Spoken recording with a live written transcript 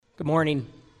Good morning,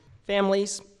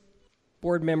 families,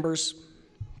 board members,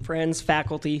 friends,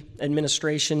 faculty,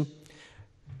 administration,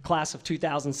 class of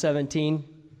 2017,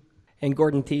 and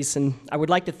Gordon Thiessen. I would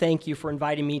like to thank you for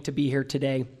inviting me to be here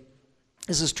today.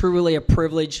 This is truly a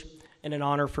privilege and an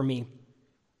honor for me.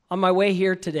 On my way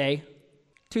here today,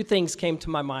 two things came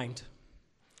to my mind.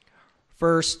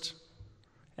 First,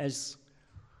 as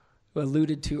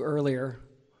alluded to earlier,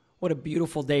 what a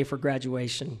beautiful day for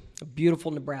graduation, a beautiful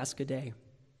Nebraska day.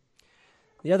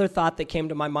 The other thought that came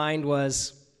to my mind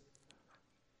was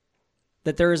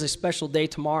that there is a special day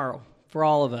tomorrow for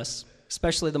all of us,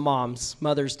 especially the moms,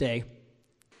 Mother's Day.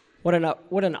 What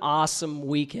an awesome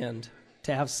weekend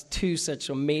to have two such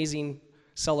amazing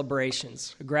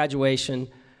celebrations, a graduation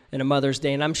and a Mother's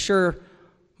Day. And I'm sure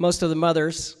most of the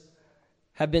mothers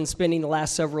have been spending the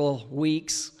last several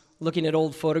weeks looking at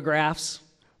old photographs,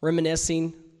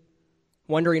 reminiscing,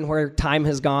 wondering where time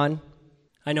has gone.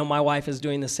 I know my wife is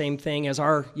doing the same thing as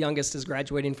our youngest is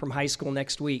graduating from high school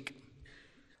next week.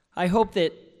 I hope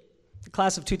that the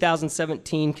class of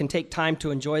 2017 can take time to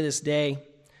enjoy this day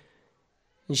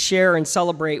and share and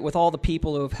celebrate with all the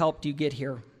people who have helped you get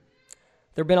here.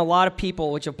 There have been a lot of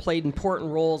people which have played important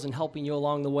roles in helping you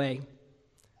along the way,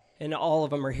 and all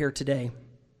of them are here today.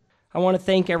 I want to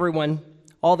thank everyone,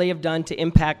 all they have done to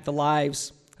impact the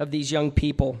lives of these young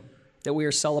people that we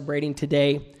are celebrating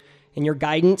today, and your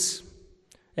guidance,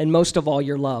 and most of all,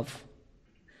 your love.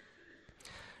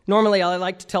 Normally, I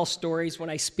like to tell stories when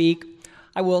I speak.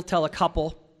 I will tell a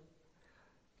couple.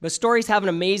 But stories have an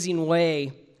amazing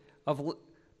way of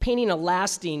painting a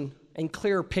lasting and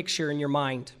clear picture in your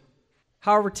mind.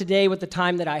 However, today, with the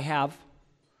time that I have,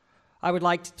 I would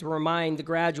like to remind the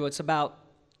graduates about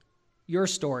your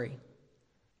story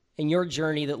and your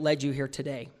journey that led you here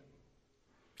today.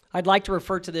 I'd like to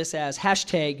refer to this as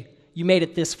hashtag you made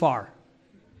it this far.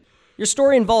 Your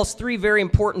story involves three very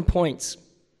important points,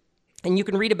 and you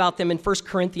can read about them in 1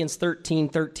 Corinthians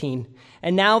 13:13.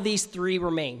 And now these three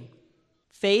remain: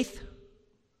 faith,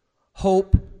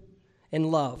 hope, and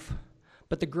love.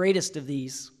 But the greatest of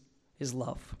these is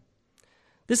love.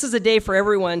 This is a day for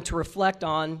everyone to reflect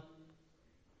on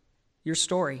your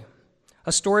story,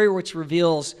 a story which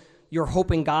reveals your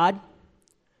hope in God,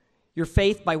 your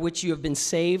faith by which you have been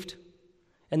saved,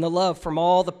 and the love from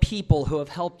all the people who have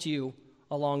helped you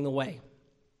along the way.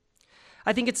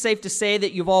 I think it's safe to say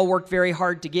that you've all worked very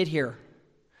hard to get here.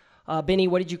 Benny,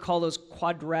 what did you call those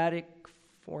quadratic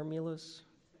formulas?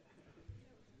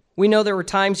 We know there were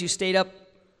times you stayed up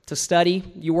to study,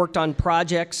 you worked on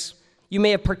projects, you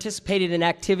may have participated in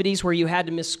activities where you had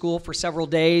to miss school for several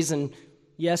days, and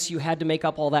yes, you had to make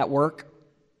up all that work.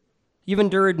 You've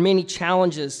endured many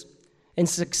challenges and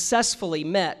successfully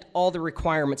met all the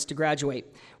requirements to graduate.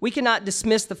 We cannot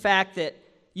dismiss the fact that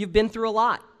you've been through a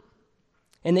lot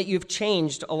and that you've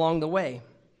changed along the way.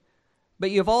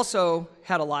 But you've also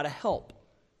had a lot of help.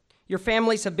 Your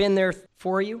families have been there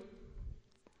for you.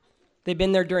 They've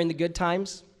been there during the good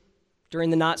times, during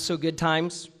the not so good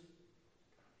times,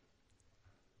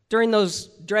 during those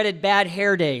dreaded bad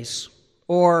hair days,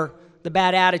 or the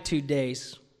bad attitude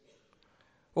days,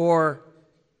 or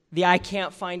the I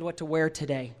can't find what to wear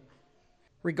today.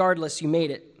 Regardless, you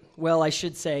made it. Well, I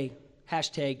should say,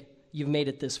 hashtag you've made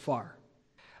it this far.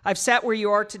 I've sat where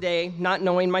you are today, not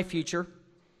knowing my future.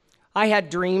 I had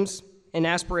dreams and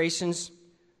aspirations,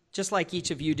 just like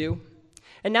each of you do.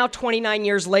 And now, 29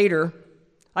 years later,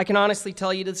 I can honestly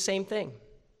tell you the same thing.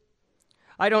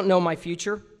 I don't know my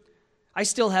future. I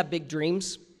still have big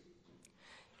dreams.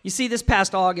 You see, this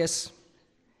past August,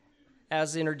 when I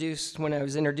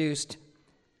was introduced,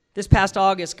 this past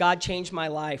August, God changed my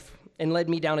life and led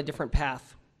me down a different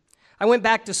path. I went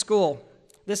back to school,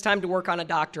 this time to work on a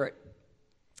doctorate.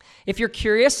 If you're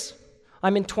curious,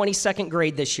 I'm in 22nd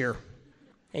grade this year,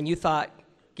 and you thought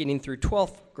getting through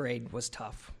 12th grade was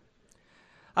tough.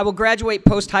 I will graduate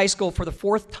post-high school for the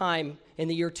fourth time in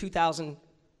the year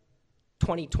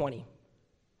 2020,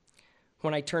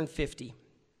 when I turned 50.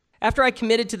 After I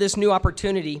committed to this new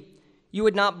opportunity, you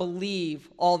would not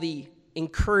believe all the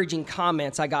encouraging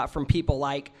comments I got from people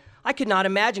like, I could not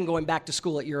imagine going back to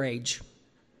school at your age.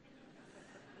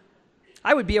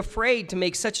 I would be afraid to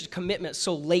make such a commitment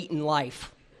so late in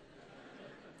life.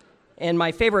 And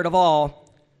my favorite of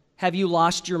all, have you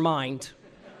lost your mind?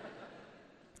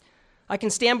 I can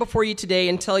stand before you today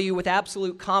and tell you with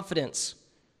absolute confidence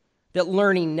that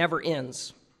learning never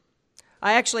ends.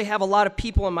 I actually have a lot of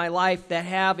people in my life that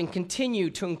have and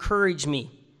continue to encourage me.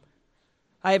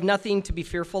 I have nothing to be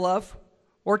fearful of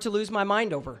or to lose my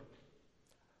mind over.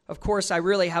 Of course, I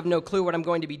really have no clue what I'm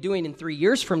going to be doing in 3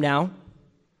 years from now.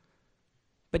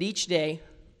 But each day,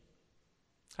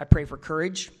 I pray for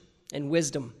courage and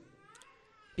wisdom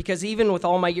because even with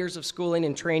all my years of schooling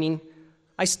and training,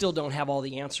 I still don't have all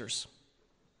the answers.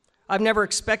 I've never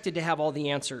expected to have all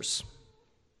the answers.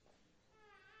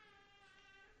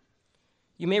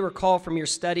 You may recall from your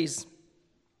studies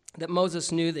that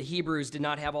Moses knew the Hebrews did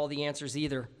not have all the answers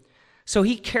either. So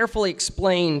he carefully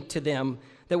explained to them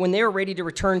that when they were ready to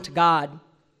return to God,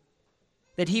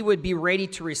 that he would be ready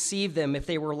to receive them if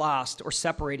they were lost or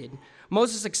separated.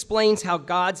 Moses explains how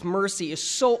God's mercy is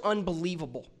so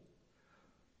unbelievable.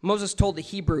 Moses told the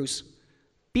Hebrews,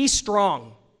 "Be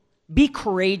strong, be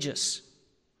courageous.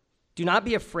 Do not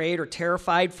be afraid or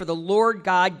terrified, for the Lord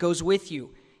God goes with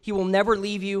you. He will never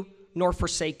leave you nor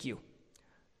forsake you."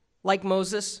 Like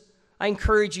Moses, I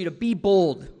encourage you to be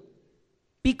bold,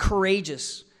 be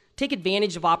courageous, take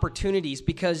advantage of opportunities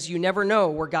because you never know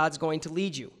where God's going to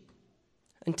lead you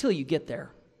until you get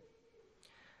there.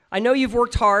 I know you've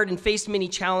worked hard and faced many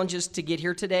challenges to get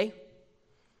here today.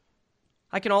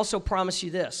 I can also promise you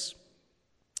this: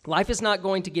 life is not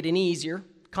going to get any easier.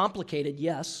 Complicated,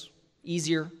 yes.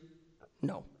 Easier,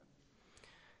 no.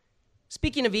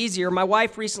 Speaking of easier, my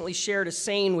wife recently shared a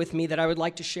saying with me that I would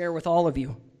like to share with all of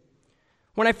you.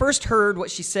 When I first heard what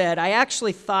she said, I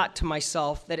actually thought to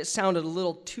myself that it sounded a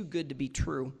little too good to be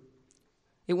true.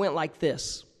 It went like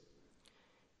this: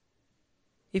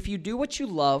 if you do what you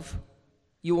love,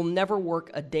 you will never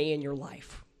work a day in your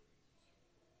life.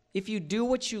 If you do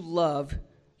what you love,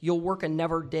 you'll work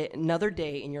another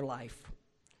day in your life.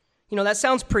 You know, that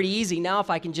sounds pretty easy now if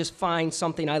I can just find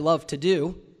something I love to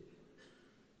do.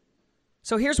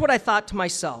 So here's what I thought to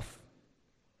myself.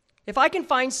 If I can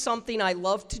find something I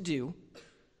love to do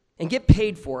and get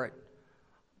paid for it,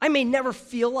 I may never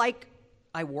feel like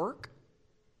I work.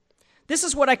 This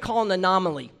is what I call an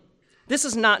anomaly. This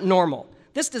is not normal.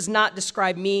 This does not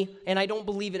describe me, and I don't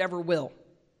believe it ever will.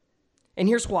 And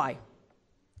here's why.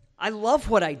 I love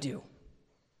what I do,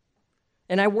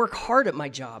 and I work hard at my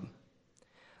job.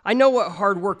 I know what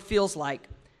hard work feels like.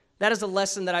 That is a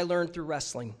lesson that I learned through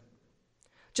wrestling.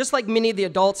 Just like many of the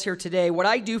adults here today, what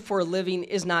I do for a living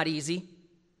is not easy.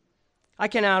 I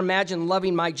cannot imagine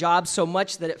loving my job so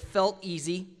much that it felt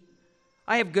easy.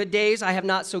 I have good days, I have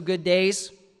not so good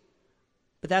days,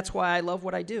 but that's why I love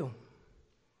what I do.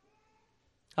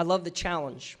 I love the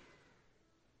challenge.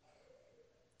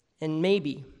 And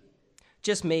maybe,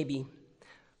 just maybe,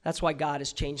 that's why God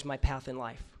has changed my path in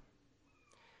life.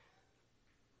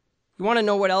 You want to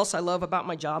know what else I love about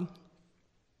my job?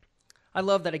 I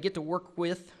love that I get to work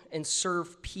with and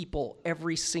serve people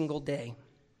every single day.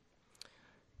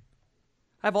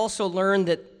 I've also learned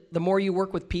that the more you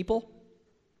work with people,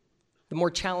 the more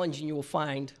challenging you will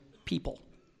find people.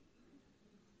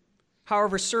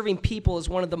 However, serving people is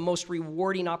one of the most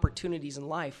rewarding opportunities in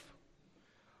life.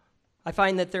 I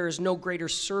find that there is no greater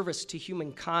service to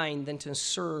humankind than to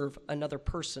serve another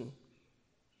person.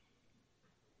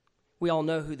 We all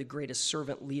know who the greatest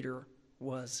servant leader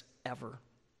was ever: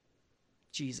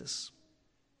 Jesus.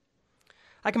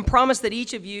 I can promise that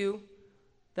each of you,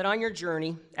 that on your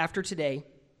journey after today,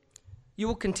 you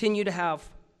will continue to have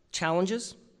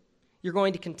challenges. You're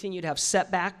going to continue to have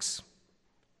setbacks.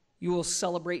 You will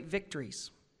celebrate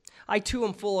victories. I too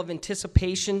am full of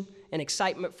anticipation and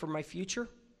excitement for my future.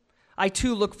 I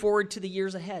too look forward to the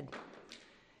years ahead.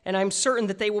 And I'm certain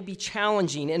that they will be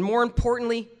challenging, and more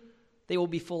importantly, they will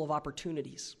be full of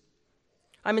opportunities.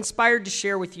 I'm inspired to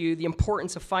share with you the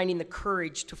importance of finding the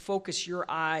courage to focus your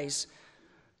eyes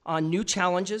on new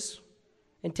challenges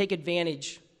and take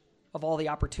advantage of all the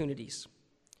opportunities.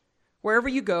 Wherever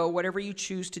you go, whatever you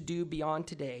choose to do beyond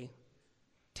today,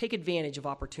 take advantage of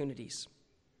opportunities.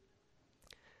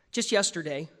 Just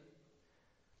yesterday,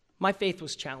 my faith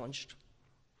was challenged.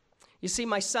 You see,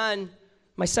 my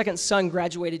second son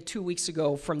graduated 2 weeks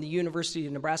ago from the University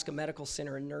of Nebraska Medical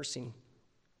Center in nursing.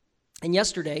 And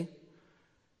yesterday,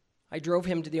 I drove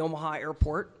him to the Omaha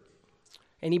airport,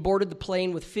 and he boarded the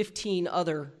plane with 15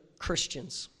 other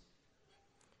Christians.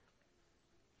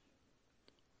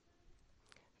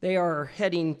 They are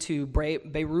heading to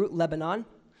Beirut, Lebanon,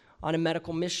 on a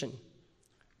medical mission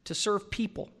to serve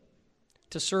people,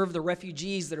 to serve the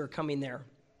refugees that are coming there.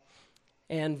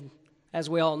 And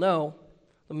as we all know,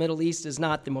 the Middle East is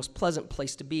not the most pleasant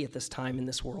place to be at this time in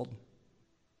this world.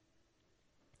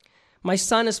 My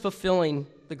son is fulfilling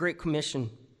the Great Commission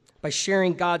by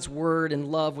sharing God's word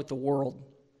and love with the world.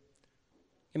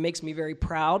 It makes me very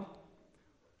proud,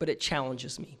 but it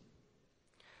challenges me.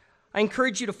 I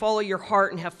encourage you to follow your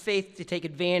heart and have faith to take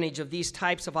advantage of these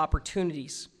types of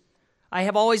opportunities. I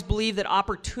have always believed that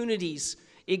opportunities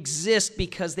exist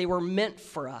because they were meant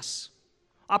for us.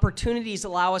 Opportunities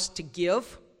allow us to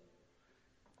give,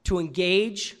 to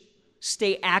engage,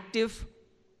 stay active,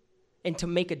 and to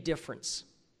make a difference.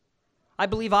 I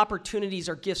believe opportunities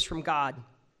are gifts from God.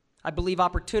 I believe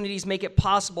opportunities make it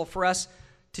possible for us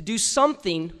to do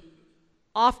something,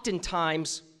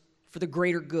 oftentimes, for the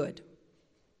greater good.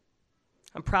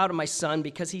 I'm proud of my son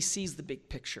because he sees the big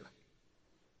picture.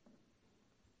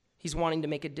 He's wanting to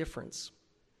make a difference.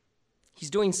 He's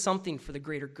doing something for the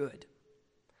greater good.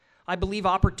 I believe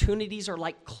opportunities are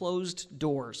like closed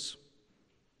doors.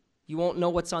 You won't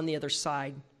know what's on the other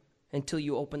side until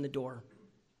you open the door.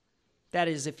 That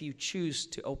is, if you choose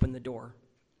to open the door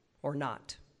or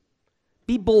not.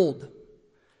 Be bold.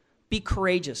 Be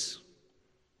courageous.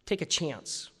 Take a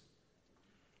chance.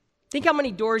 Think how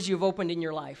many doors you've opened in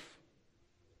your life.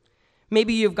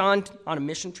 Maybe you've gone on a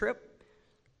mission trip,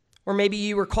 or maybe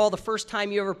you recall the first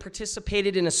time you ever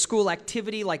participated in a school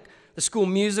activity like the school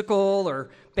musical or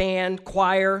band,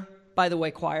 choir. By the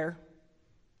way, choir,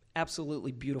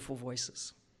 absolutely beautiful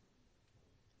voices.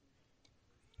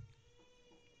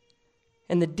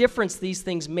 And the difference these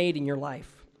things made in your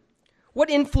life. What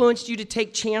influenced you to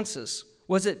take chances?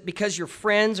 Was it because your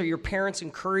friends or your parents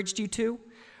encouraged you to?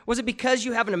 Was it because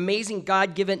you have an amazing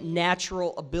God-given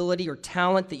natural ability or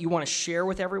talent that you want to share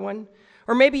with everyone?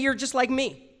 Or maybe you're just like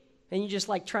me, and you just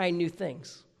like trying new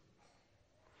things.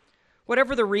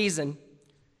 Whatever the reason,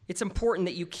 it's important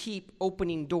that you keep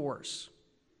opening doors.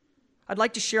 I'd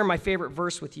like to share my favorite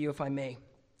verse with you, if I may.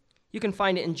 You can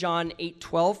find it in John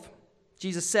 8:12.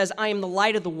 Jesus says, "I am the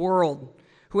light of the world.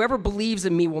 Whoever believes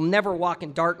in me will never walk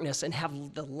in darkness and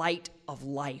have the light of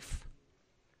life."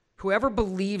 Whoever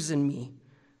believes in me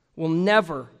will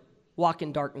never walk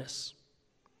in darkness.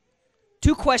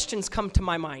 Two questions come to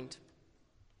my mind.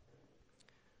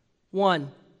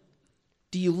 One,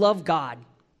 do you love God?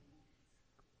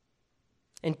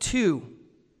 And two,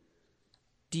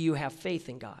 do you have faith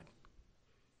in God?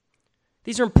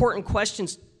 These are important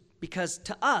questions because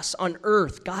to us on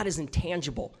earth, God is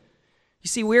intangible. You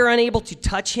see, we're unable to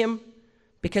touch him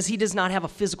because he does not have a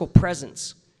physical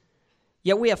presence.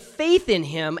 Yet we have faith in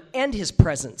him and his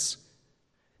presence.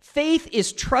 Faith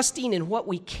is trusting in what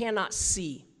we cannot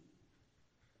see.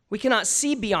 We cannot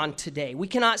see beyond today. We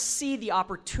cannot see the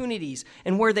opportunities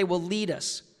and where they will lead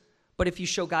us. But if you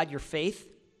show God your faith,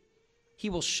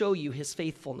 he will show you his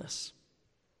faithfulness.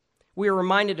 We are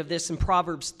reminded of this in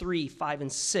Proverbs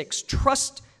 3:5-6.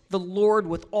 Trust the Lord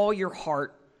with all your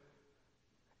heart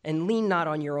and lean not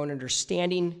on your own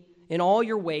understanding. In all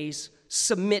your ways,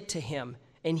 submit to him,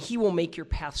 and he will make your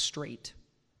path straight.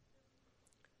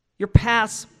 Your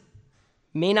paths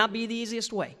may not be the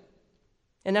easiest way,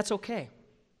 and that's okay.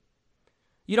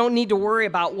 You don't need to worry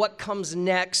about what comes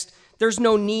next. There's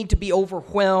no need to be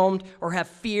overwhelmed or have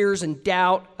fears and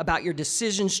doubt about your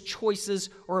decisions, choices,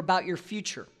 or about your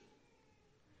future.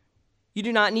 You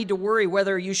do not need to worry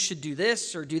whether you should do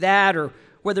this or do that or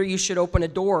whether you should open a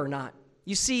door or not.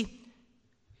 You see,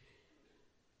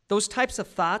 those types of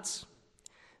thoughts,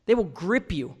 they will grip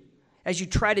you as you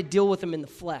try to deal with them in the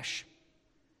flesh.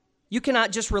 You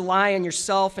cannot just rely on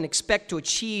yourself and expect to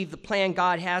achieve the plan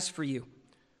God has for you.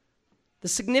 The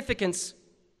significance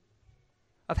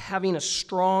of having a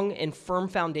strong and firm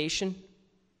foundation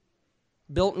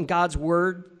built in God's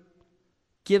word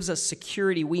gives us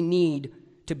security we need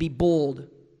to be bold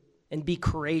and be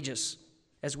courageous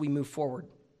as we move forward.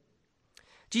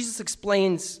 Jesus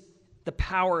explains the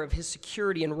power of his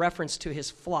security in reference to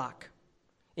his flock.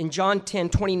 In John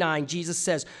 10:29, Jesus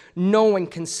says, "No one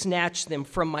can snatch them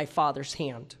from my Father's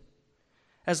hand."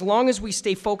 As long as we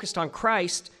stay focused on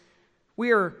Christ,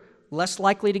 we are less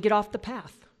likely to get off the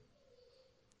path.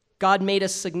 God made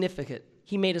us significant.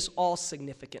 He made us all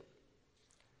significant.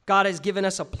 God has given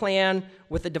us a plan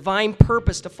with a divine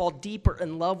purpose to fall deeper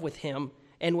in love with him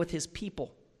and with his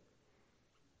people.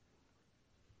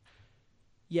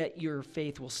 Yet your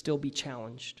faith will still be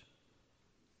challenged.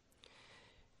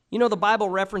 You know, the Bible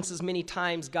references many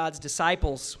times God's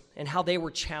disciples and how they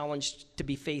were challenged to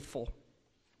be faithful.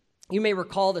 You may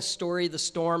recall the story of the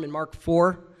storm in Mark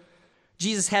 4.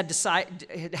 Jesus had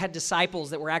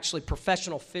disciples that were actually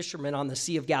professional fishermen on the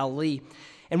Sea of Galilee.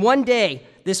 And one day,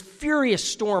 this furious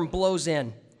storm blows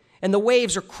in, and the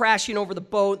waves are crashing over the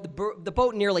boat. The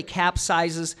boat nearly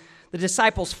capsizes. The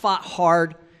disciples fought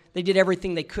hard. They did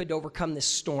everything they could to overcome this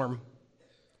storm.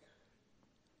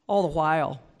 All the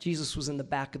while, Jesus was in the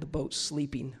back of the boat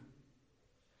sleeping.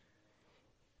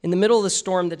 In the middle of the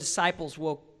storm, the disciples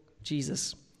woke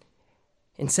Jesus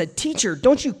and said, "Teacher,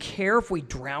 don't you care if we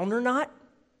drown or not?"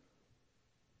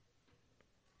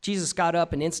 Jesus got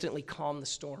up and instantly calmed the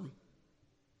storm.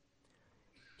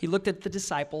 He looked at the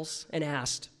disciples and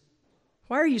asked,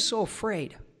 "Why are you so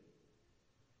afraid?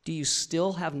 Do you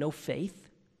still have no faith?"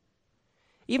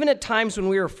 Even at times when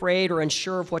we are afraid or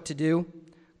unsure of what to do,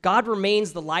 God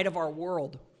remains the light of our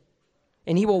world,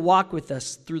 and he will walk with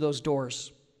us through those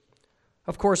doors.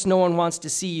 Of course, no one wants to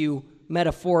see you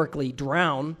metaphorically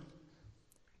drown,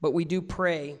 but we do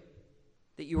pray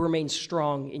that you remain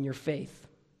strong in your faith.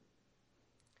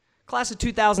 Class of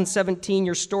 2017,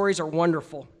 your stories are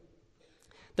wonderful.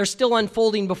 They're still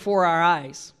unfolding before our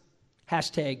eyes.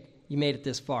 Hashtag, you made it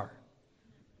this far.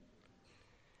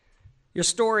 Your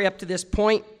story up to this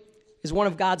point is one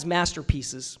of God's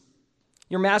masterpieces.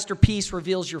 Your masterpiece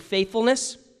reveals your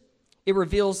faithfulness. It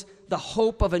reveals the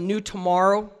hope of a new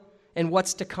tomorrow and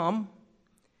what's to come.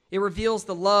 It reveals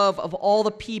the love of all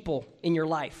the people in your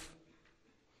life.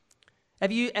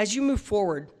 As you move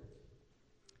forward,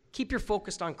 keep your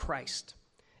focus on Christ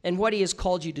and what he has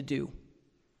called you to do.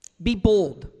 Be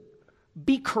bold.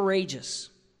 Be courageous.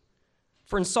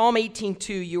 For in Psalm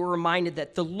 18:2, you are reminded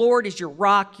that the Lord is your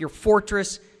rock, your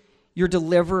fortress, your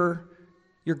deliverer.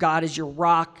 Your God is your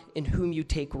rock in whom you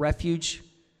take refuge.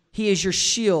 He is your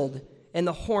shield and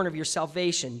the horn of your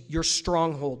salvation, your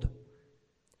stronghold.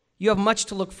 You have much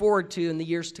to look forward to in the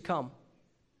years to come.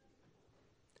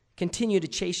 Continue to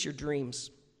chase your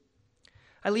dreams.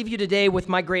 I leave you today with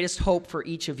my greatest hope for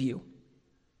each of you.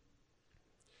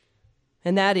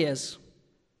 And that is,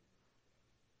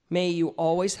 may you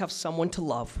always have someone to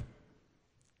love.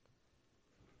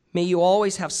 May you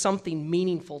always have something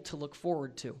meaningful to look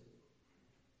forward to.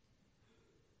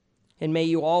 And may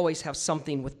you always have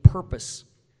something with purpose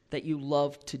that you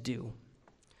love to do.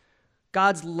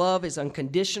 God's love is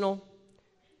unconditional.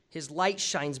 His light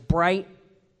shines bright.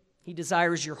 He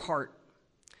desires your heart.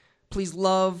 Please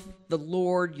love the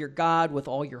Lord your God with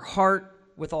all your heart,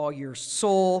 with all your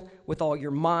soul, with all your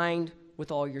mind,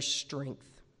 with all your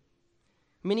strength.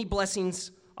 Many blessings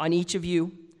on each of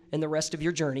you and the rest of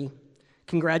your journey.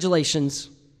 Congratulations,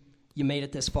 you made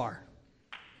it this far.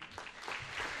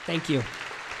 Thank you.